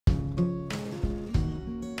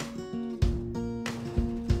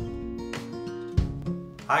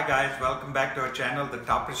Hi guys, welcome back to our channel, the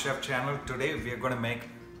Topper Chef channel. Today we are going to make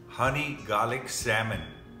honey garlic salmon.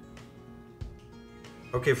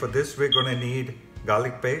 Okay, for this we're going to need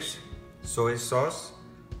garlic paste, soy sauce,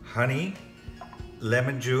 honey,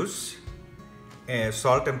 lemon juice,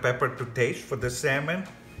 salt and pepper to taste for the salmon,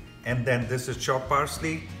 and then this is chopped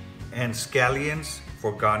parsley and scallions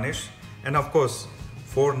for garnish, and of course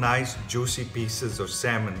 4 nice juicy pieces of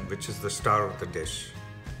salmon, which is the star of the dish.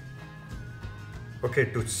 Okay,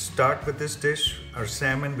 to start with this dish, our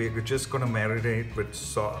salmon, we're just gonna marinate with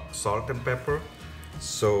salt and pepper.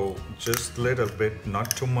 So just a little bit,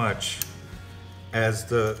 not too much, as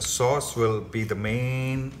the sauce will be the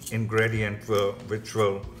main ingredient which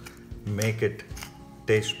will make it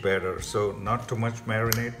taste better. So not too much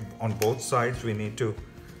marinade. On both sides we need to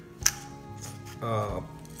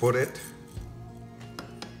put it.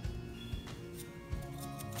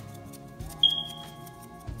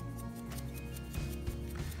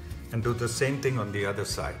 And do the same thing on the other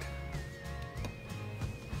side.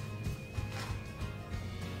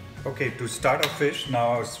 Okay, to start our fish,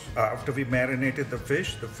 now after we marinated the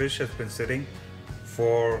fish has been sitting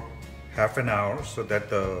for half an hour so that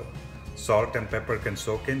the salt and pepper can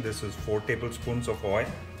soak in. This is 4 tablespoons of oil.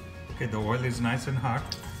 Okay, the oil is nice and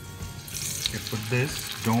hot. Okay, put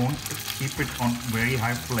this, don't keep it on very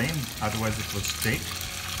high flame, otherwise it will stick.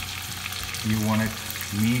 You want it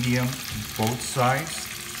medium both sides,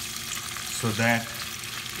 so that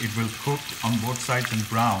it will cook on both sides and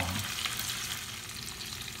brown.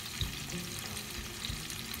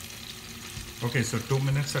 Okay, so 2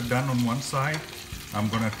 minutes are done on one side. I'm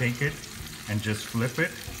gonna take it and just flip it,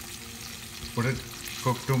 put it,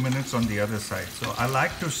 cook 2 minutes on the other side. So I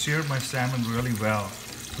like to sear my salmon really well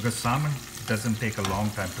because salmon doesn't take a long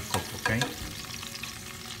time to cook, okay?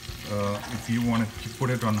 If you want to put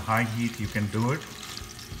it on high heat, you can do it.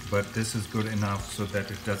 But this is good enough so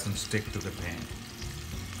that it doesn't stick to the pan.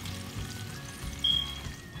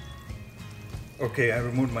 Okay, I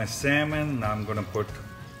removed my salmon. Now I'm gonna put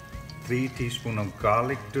 3 teaspoons of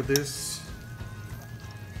garlic to this.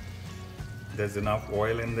 There's enough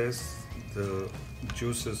oil in this. The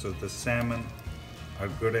juices of the salmon are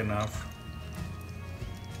good enough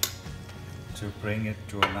to bring it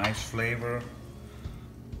to a nice flavor.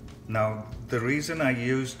 Now, the reason I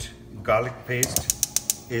used garlic paste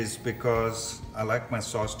is because I like my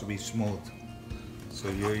sauce to be smooth. So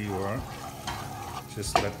here you are.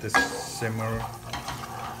 Just let this simmer,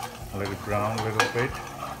 let it brown a little bit.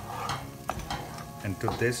 And to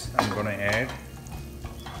this I'm gonna add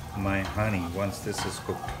my honey once this is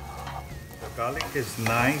cooked. The garlic is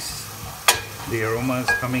nice, the aroma is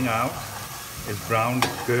coming out, it's browned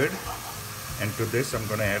good. And to this I'm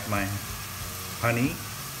gonna add my honey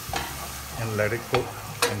and let it cook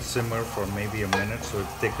and simmer for maybe a minute so it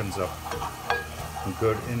thickens up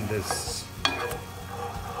good in this.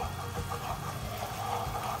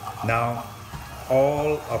 Now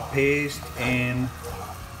all our paste and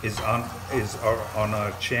is on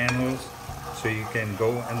our channels, so you can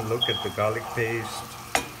go and look at the garlic paste.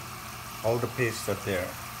 All the pastes are there.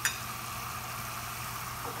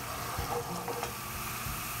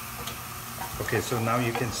 Okay, so now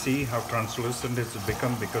you can see how translucent it's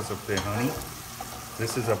become because of the honey.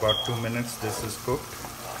 This is about 2 minutes, this is cooked.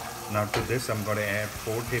 Now to this I'm going to add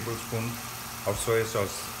 4 tablespoons of soy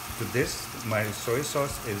sauce. To this, my soy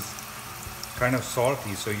sauce is kind of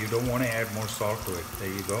salty, so you don't want to add more salt to it. There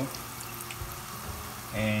you go.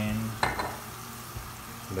 And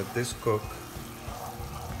let this cook.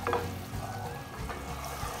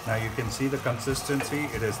 Now you can see the consistency,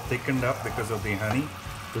 it has thickened up because of the honey.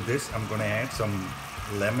 To this I'm going to add some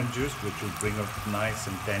lemon juice, which will bring a nice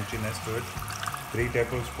and tanginess to it. 3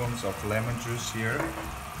 tablespoons of lemon juice here.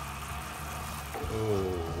 Oh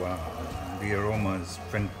wow, the aroma is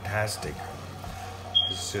fantastic.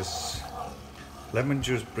 It's just, lemon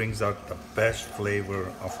juice brings out the best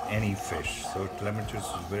flavor of any fish. So lemon juice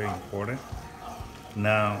is very important.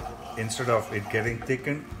 Now, instead of it getting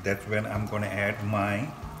thickened, that's when I'm going to add my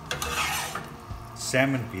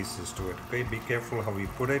salmon pieces to it. Okay, be careful how you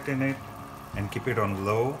put it in it and keep it on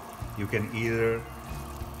low. You can either,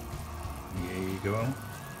 there you go.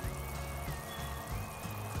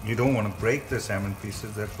 You don't want to break the salmon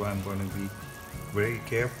pieces, that's why I'm going to be very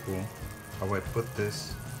careful how I put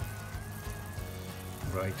this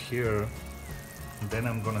right here. And then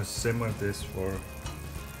I'm going to simmer this for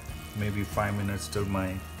maybe 5 minutes till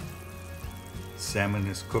my salmon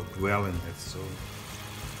is cooked well in it. So,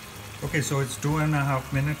 okay, so it's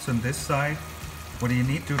 2.5 minutes on this side. What you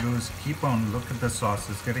need to do is keep on, look at the sauce,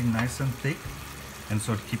 it's getting nice and thick. And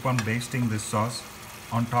so keep on basting this sauce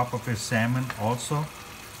on top of your salmon also.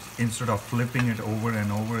 instead of flipping it over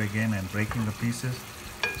and over again and breaking the pieces,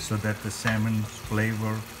 so that the salmon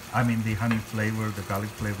flavor, the honey flavor, the garlic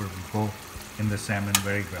flavor will go in the salmon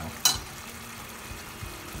very well.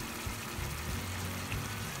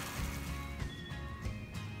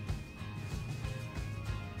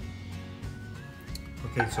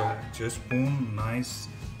 Okay, so just spoon nice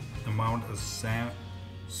amount of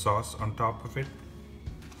sauce on top of it,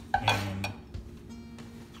 and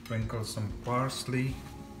sprinkle some parsley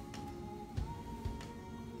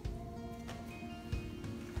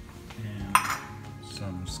and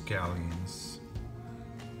some scallions.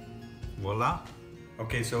 Voila!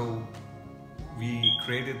 Okay, so we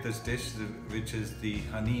created this dish, which is the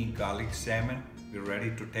honey garlic salmon. We're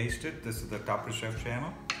ready to taste it. This is the Topper Chef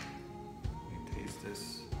channel. Taste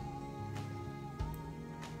this.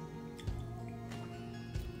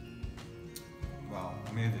 Wow,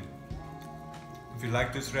 amazing. If you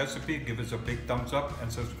like this recipe, give us a big thumbs up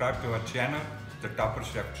and subscribe to our channel, the Topper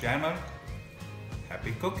Chef channel.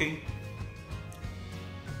 Happy cooking!